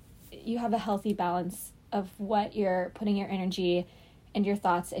sure you have a healthy balance of what you're putting your energy and your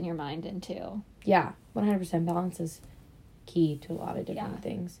thoughts and your mind into. Yeah, 100% balance is key to a lot of different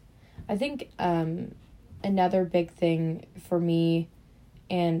things. I think another big thing for me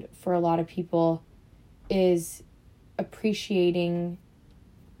and for a lot of people is appreciating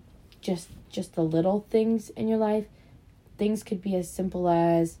just the little things in your life. Things could be as simple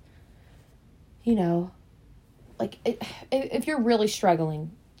as, you know, like, if you're really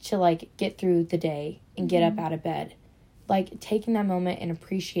struggling to, like, get through the day and get up out of bed, like, taking that moment and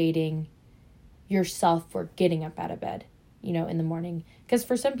appreciating yourself for getting up out of bed, you know, in the morning. Because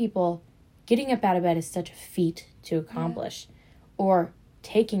for some people, getting up out of bed is such a feat to accomplish. Or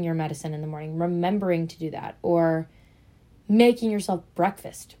taking your medicine in the morning, remembering to do that, or making yourself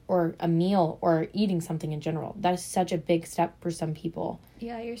breakfast or a meal or eating something in general. That is such a big step for some people.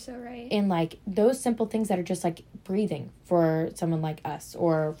 Yeah, you're so right. And, like, those simple things that are just, like, breathing for someone like us,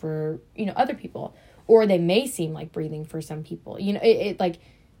 or for, you know, other people, or they may seem like breathing for some people, you know, it like,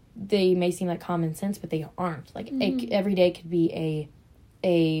 they may seem like common sense, but they aren't. Like, every day could be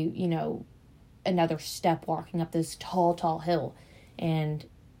a you know, another step walking up this tall hill. And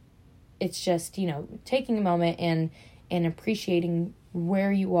it's just, you know, taking a moment and appreciating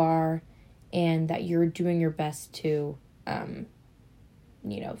where you are, and that you're doing your best to,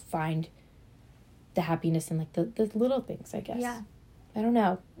 you know, find the happiness in, like, the little things, I guess. Yeah. I don't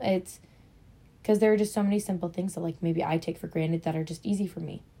know. It's because there are just so many simple things that, like, maybe I take for granted that are just easy for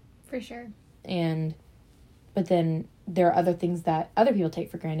me. For sure. But then there are other things that other people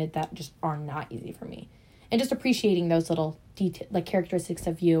take for granted that just are not easy for me. And just appreciating those little like, characteristics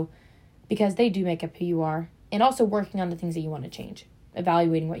of you, because they do make up who you are. And also working on the things that you want to change.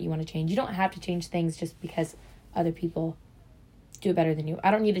 Evaluating what you want to change. You don't have to change things just because other people do it better than you.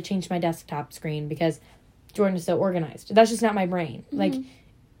 I don't need to change my desktop screen because Jordan is so organized. That's just not my brain. Like,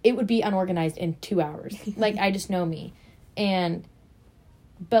 it would be unorganized in 2 hours. Like, I just know me.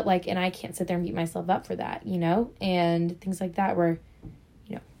 But, like, and I can't sit there and beat myself up for that, you know? And things like that where,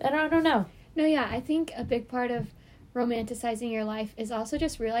 you know, I don't know. No, yeah, I think a big part of romanticizing your life is also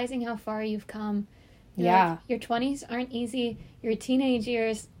just realizing how far you've come. Like, your 20s aren't easy. Your teenage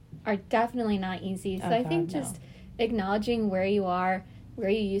years are definitely not easy. So I think just acknowledging where you are, where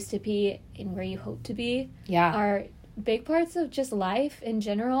you used to be, and where you hope to be are big parts of just life in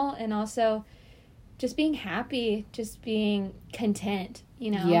general, and also just being happy, just being content,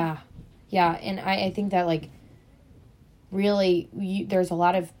 you know? Yeah, and I think that, like, really, there's a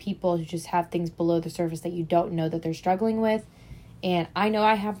lot of people who just have things below the surface that you don't know that they're struggling with. And I know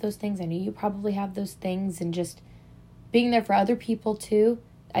I have those things. I know you probably have those things. And just being there for other people, too.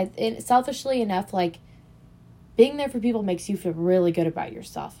 Selfishly enough, like, being there for people makes you feel really good about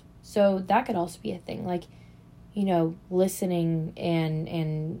yourself. So that could also be a thing. Like, you know, listening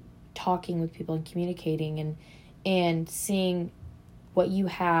and talking with people and communicating and seeing what you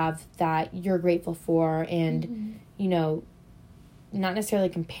have that you're grateful for, and, you know, not necessarily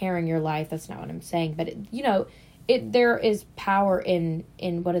comparing your life. That's not what I'm saying. But, you know, there is power in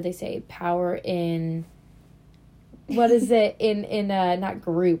what did they say? Power in, what is it? in not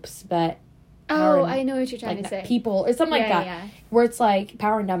groups, but. Oh, I know what you're trying to say. People, or something like that. Yeah. Where it's like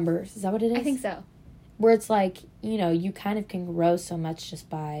power in numbers. Is that what it is? I think so. Where it's like, you know, you kind of can grow so much just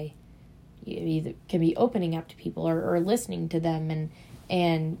by, you either can be opening up to people or listening to them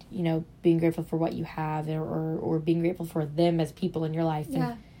and, you know, being grateful for what you have or being grateful for them as people in your life.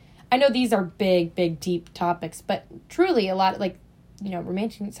 Yeah. And I know these are big, big, deep topics, but truly a lot, like, you know,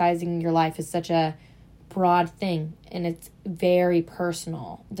 romanticizing your life is such a broad thing, and it's very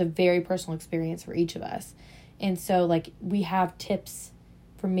personal. It's a very personal experience for each of us. And so, like, we have tips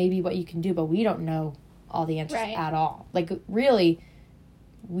for maybe what you can do, but we don't know all the answers at all. Like, really,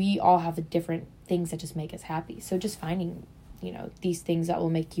 we all have the different things that just make us happy. So just finding, you know, these things that will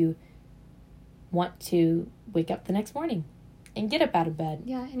make you want to wake up the next morning and get up out of bed.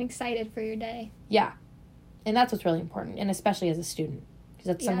 Yeah, and excited for your day. Yeah. And that's what's really important, and especially as a student, because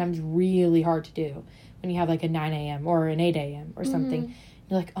that's sometimes really hard to do when you have like a 9 a.m. or an 8 a.m. or something.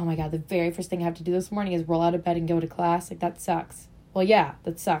 You're like, oh my God, the very first thing I have to do this morning is roll out of bed and go to class. Like, that sucks. Well, yeah,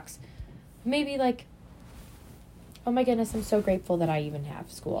 that sucks. Maybe like, oh my goodness, I'm so grateful that I even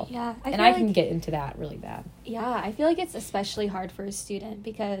have school. Yeah. I can get into that really bad. Yeah, I feel like it's especially hard for a student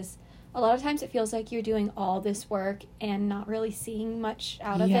because a lot of times it feels like you're doing all this work and not really seeing much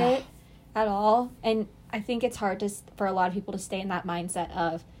out of it at all. And I think it's hard for a lot of people to stay in that mindset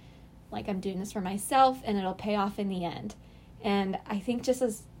of, like, I'm doing this for myself and it'll pay off in the end. And I think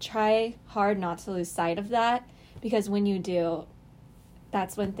try hard not to lose sight of that, because when you do,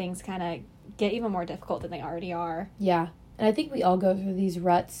 that's when things kind of get even more difficult than they already are. Yeah. And I think we all go through these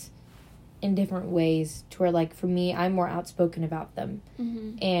ruts in different ways to where, like, for me, I'm more outspoken about them.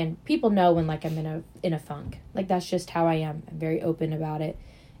 Mm-hmm. And people know when, like, I'm in a funk. Like, that's just how I am. I'm very open about it.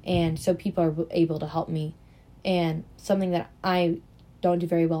 And so people are able to help me. And something that I don't do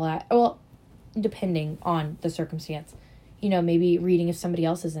very well at, well, depending on the circumstance, you know, maybe reading if somebody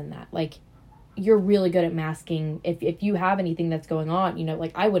else is in that. Like, you're really good at masking if you have anything that's going on, you know,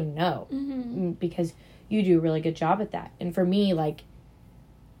 like, I wouldn't know. Mm-hmm. Because you do a really good job at that. And for me, like,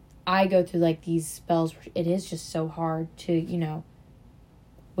 I go through, like, these spells where it is just so hard to, you know,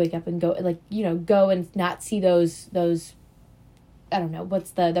 wake up and go, like, you know, go and not see those I don't know, what's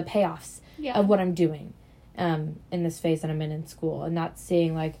the payoffs of what I'm doing in this phase that I'm in school, and not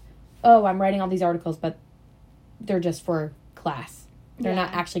seeing, like, oh, I'm writing all these articles, but they're just for class. They're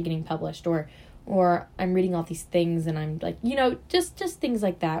not actually getting published, or I'm reading all these things and I'm like, you know, just things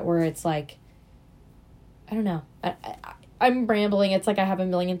like that where it's like, I don't know. I'm rambling. It's like I have a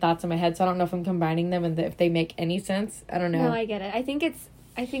million thoughts in my head, so I don't know if I'm combining them and if they make any sense. I don't know. No, I get it. I think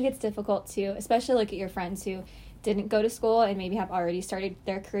it's difficult too, especially look at your friends who didn't go to school and maybe have already started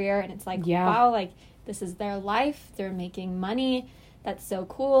their career, and it's like, wow, like, this is their life. They're making money. That's so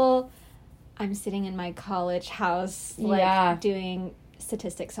cool. I'm sitting in my college house, like, doing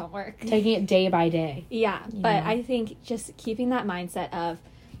statistics homework. Taking it day by day. Yeah, but I think just keeping that mindset of,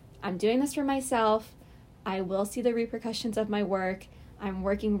 I'm doing this for myself. I will see the repercussions of my work. I'm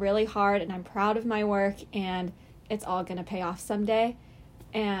working really hard and I'm proud of my work, and it's all going to pay off someday.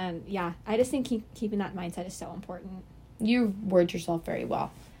 And yeah, I just think keeping that mindset is so important. You word yourself very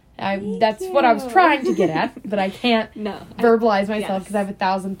well. That's what I was trying to get at, but I can't verbalize myself because I have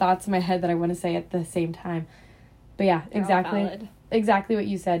 1,000 thoughts in my head that I want to say at the same time. But yeah, exactly what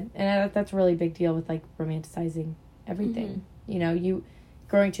you said. And that's a really big deal with, like, romanticizing everything. Mm-hmm. You know, you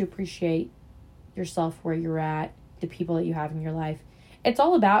growing to appreciate yourself where you're at, the people that you have in your life. It's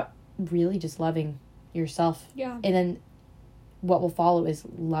all about really just loving yourself. Yeah. And then what will follow is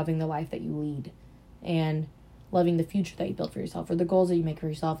loving the life that you lead, and loving the future that you build for yourself, or the goals that you make for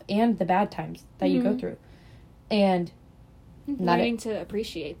yourself, and the bad times that you go through. And learning to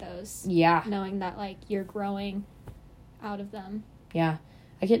appreciate those. Yeah. Knowing that, like, you're growing out of them. Yeah.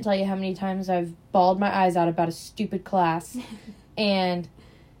 I can't tell you how many times I've bawled my eyes out about a stupid class,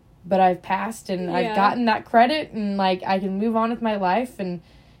 but I've passed, and I've gotten that credit, and, like, I can move on with my life, and,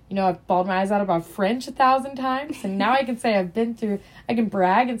 you know, I've bawled my eyes out about French 1,000 times, and now I can say I can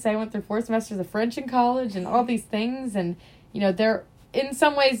brag and say I went through 4 semesters of French in college and all these things, and, you know, they're, in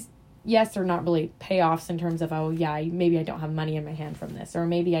some ways, yes, they're not really payoffs in terms of, oh, yeah, maybe I don't have money in my hand from this, or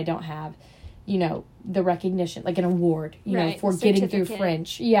maybe I don't have, you know, the recognition, like an award, you know, for getting through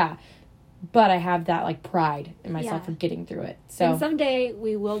French. Yeah. but I have that, like, pride in myself Yeah. for getting through it. So And someday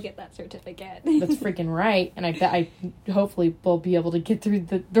we will get that certificate. that's freaking right. And I bet I hopefully will be able to get through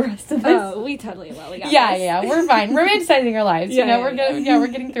the rest of this. Oh, we totally will. We got Yeah, this. yeah, we're fine. Romanticizing our lives. Yeah, you know, yeah, we're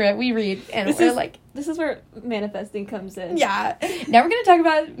getting through it. We read, and This we're is- like, This is where manifesting comes in. yeah. Now we're gonna talk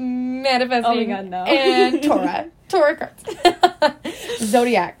about manifesting. Oh my God, no. And Torah cards,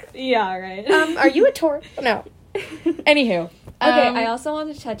 zodiac. Yeah, right. Are you a Taurus? No. Anywho, Okay, I also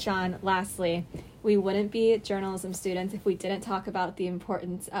want to touch on, lastly, we wouldn't be journalism students if we didn't talk about the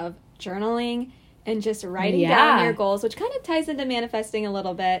importance of journaling and just writing down your goals, which kind of ties into manifesting a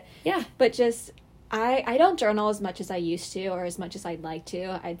little bit. Yeah. But just, I don't journal as much as I used to or as much as I'd like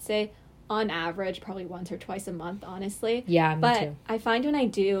to. I'd say on average, probably once or twice a month, honestly. Yeah, me but too. I find when I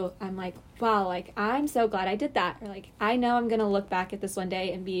do, I'm like, wow, like, I'm so glad I did that. Or like, I know I'm going to look back at this one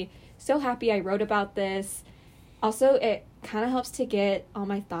day and be so happy I wrote about this. Also, it kind of helps to get all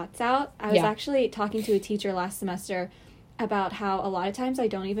my thoughts out. I was actually talking to a teacher last semester about how a lot of times I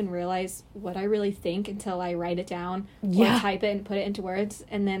don't even realize what I really think until I write it down or type it and put it into words.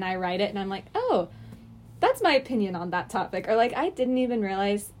 And then I write it and I'm like, oh, that's my opinion on that topic. Or like, I didn't even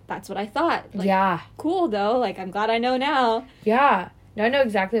realize that's what I thought. Like, cool though. Like, I'm glad I know now. Yeah. No, I know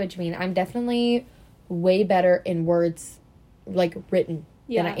exactly what you mean. I'm definitely way better in words, like, written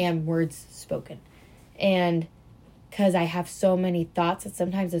than I am words spoken. And because I have so many thoughts that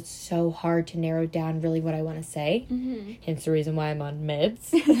sometimes it's so hard to narrow down really what I want to say. Mm-hmm. Hence the reason why I'm on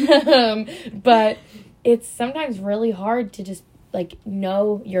meds. But it's sometimes really hard to just, like,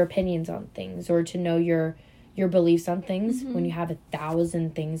 know your opinions on things or to know your beliefs on things when you have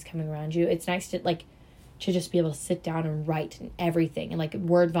 1,000 things coming around you. It's nice to, like, to just be able to sit down and write and everything and, like,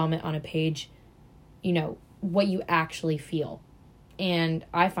 word vomit on a page, you know, what you actually feel. And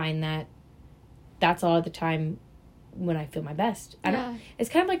I find that that's all the time when I feel my best. It's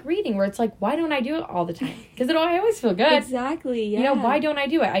kind of like reading where it's like, why don't I do it all the time? Because I always feel good. Exactly, yeah. You know, why don't I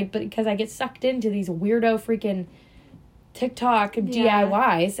do it? Because I get sucked into these weirdo freaking TikTok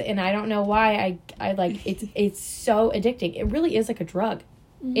DIYs, and I don't know why I like it's so addicting. It really is like a drug.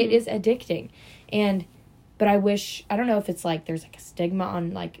 Mm-hmm. It is addicting. But I don't know if it's like there's like a stigma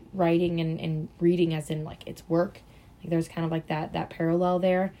on like writing and reading as in like it's work. Like there's kind of like that parallel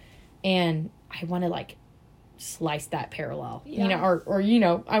there. And I want to like slice that parallel, you know, or you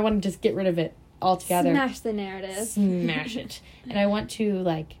know, I want to just get rid of it altogether. Smash the narrative. Smash it. And I want to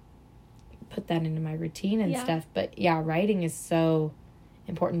like put that into my routine and stuff. But yeah, writing is so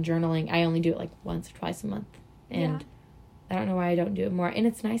important. Journaling, I only do it like once or twice a month. And I don't know why I don't do it more. And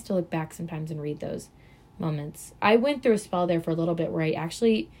it's nice to look back sometimes and read those moments. I went through a spell there for a little bit where I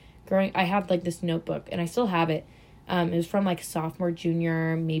actually I have like this notebook and I still have it. It was from like sophomore,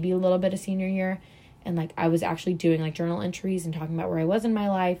 junior, maybe a little bit of senior year. And like I was actually doing like journal entries and talking about where I was in my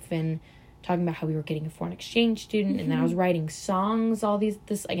life and talking about how we were getting a foreign exchange student. And then I was writing songs,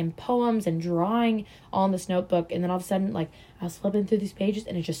 and poems and drawing all in this notebook. And then all of a sudden, like I was flipping through these pages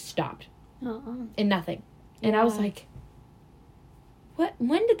and it just stopped. And nothing. And I was like, what?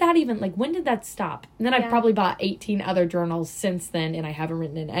 When did that stop? And then I've probably bought 18 other journals since then and I haven't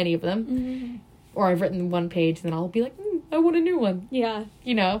written in any of them. Mm-hmm. Or I've written one page and then I'll be like, I want a new one. Yeah.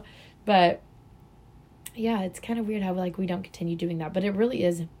 You know? But yeah, it's kind of weird how like we don't continue doing that, but it really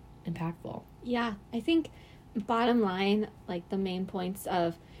is impactful. Yeah, I think bottom line, like the main points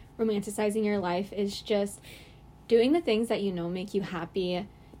of romanticizing your life is just doing the things that you know make you happy,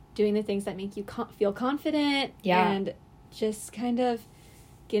 doing the things that make you feel confident, and just kind of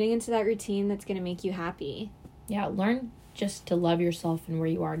getting into that routine that's going to make you happy. Yeah, learn just to love yourself and where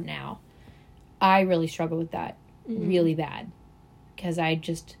you are now. I really struggle with that really bad because I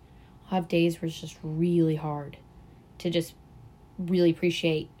just have days where it's just really hard to just really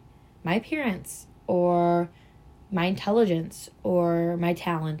appreciate my appearance or my intelligence or my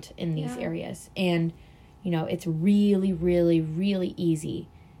talent in these areas. And, you know, it's really, really, really easy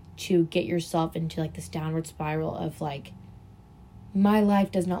to get yourself into like this downward spiral of like, my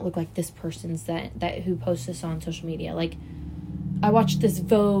life does not look like this person's that who posts this on social media. Like, I watched this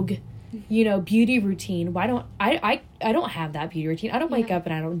Vogue, you know, beauty routine. Why don't I don't have that beauty routine. I don't wake up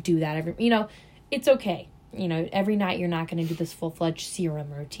and I don't do that every, you know, it's okay. You know, every night you're not going to do this full-fledged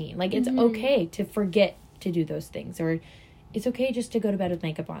serum routine. Like, it's okay to forget to do those things. Or it's okay just to go to bed with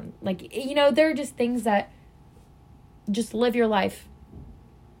makeup on. Like, you know, there are just things that just live your life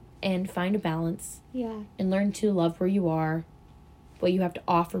and find a balance. Yeah. And learn to love where you are, what you have to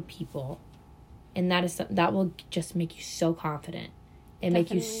offer people. And that will just make you so confident and make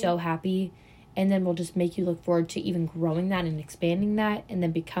you so happy. And then will just make you look forward to even growing that and expanding that and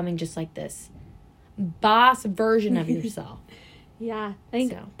then becoming just like this boss version of yourself. Yeah. I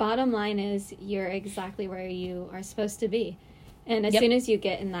think bottom line is you're exactly where you are supposed to be. And as soon as you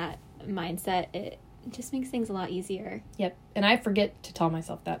get in that mindset, it just makes things a lot easier. Yep. And I forget to tell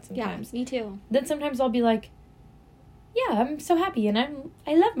myself that sometimes. Yeah, me too. Then sometimes I'll be like, yeah, I'm so happy and I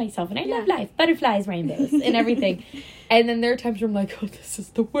love myself and I love life, butterflies, rainbows, and everything. And then there are times where I'm like, oh, this is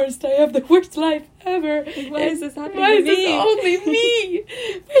the worst. I have the worst life ever. Why is this happening Why to is me? this only me?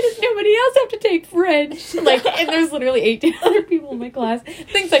 Why does nobody else have to take French? Like, and there's literally 18 other people in my class.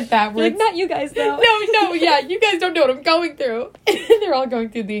 Things like that. Like, not you guys, though. No, yeah, you guys don't know what I'm going through. They're all going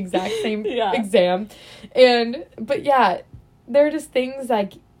through the exact same exam. But yeah, there are just things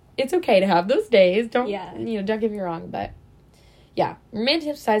like, it's okay to have those days. Don't get me wrong, but yeah,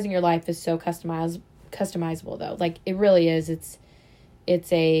 romanticizing your life is so customizable though. Like, it really is. It's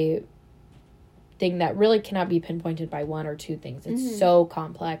a thing that really cannot be pinpointed by one or two things. It's so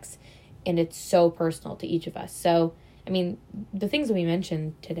complex and it's so personal to each of us. So, I mean, the things that we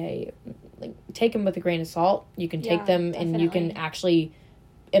mentioned today, like, take them with a grain of salt. You can take them and you can actually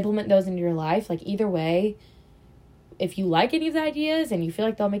implement those into your life. Like, either way, if you like any of the ideas and you feel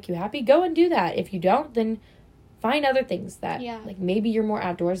like they'll make you happy, go and do that. If you don't, then find other things that, like, maybe you're more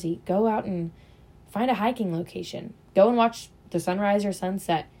outdoorsy. Go out and find a hiking location. Go and watch the sunrise or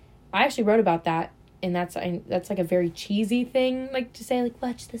sunset. I actually wrote about that, and that's like a very cheesy thing, like, to say, like,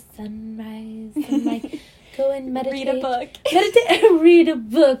 watch the sunrise and, like, go and meditate. Read a book. Read a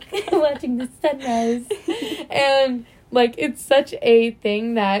book. Watching the sunrise. And, like, it's such a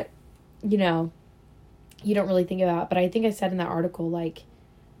thing that, you know, you don't really think about. But I think I said in that article, like,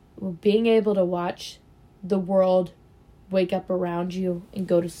 being able to watch the world wake up around you and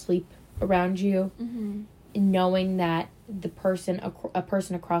go to sleep around you, and knowing that a person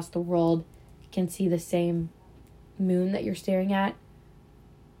across the world can see the same moon that you're staring at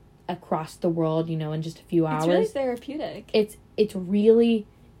across the world, you know, in just a few hours. It's really therapeutic. It's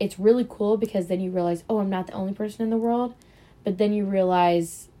really cool, because then you realize, oh, I'm not the only person in the world, but then you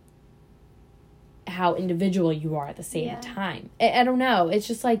realize how individual you are at the same time. I don't know. It's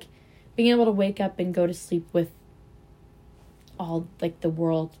just like being able to wake up and go to sleep with all, like, the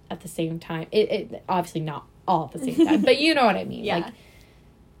world at the same time. It obviously not all at the same time, but you know what I mean. Yeah. Like,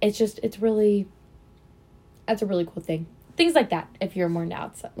 that's a really cool thing. Things like that, if you're more into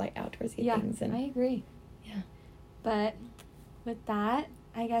outdoorsy things. And I agree. Yeah. But with that,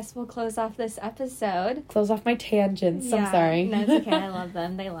 I guess we'll close off this episode. Close off my tangents. I'm sorry. No, it's okay. I love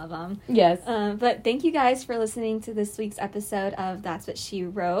them. They love them. Yes. But thank you guys for listening to this week's episode of That's What She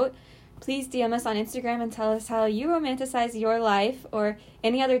Wrote. Please DM us on Instagram and tell us how you romanticize your life, or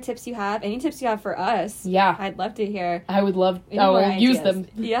any other tips you have. Any tips you have for us. Yeah. I'd love to hear. I would love to use them.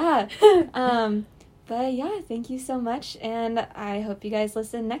 Yeah. But yeah, thank you so much. And I hope you guys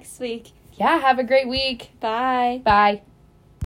listen next week. Yeah, have a great week. Bye. Bye.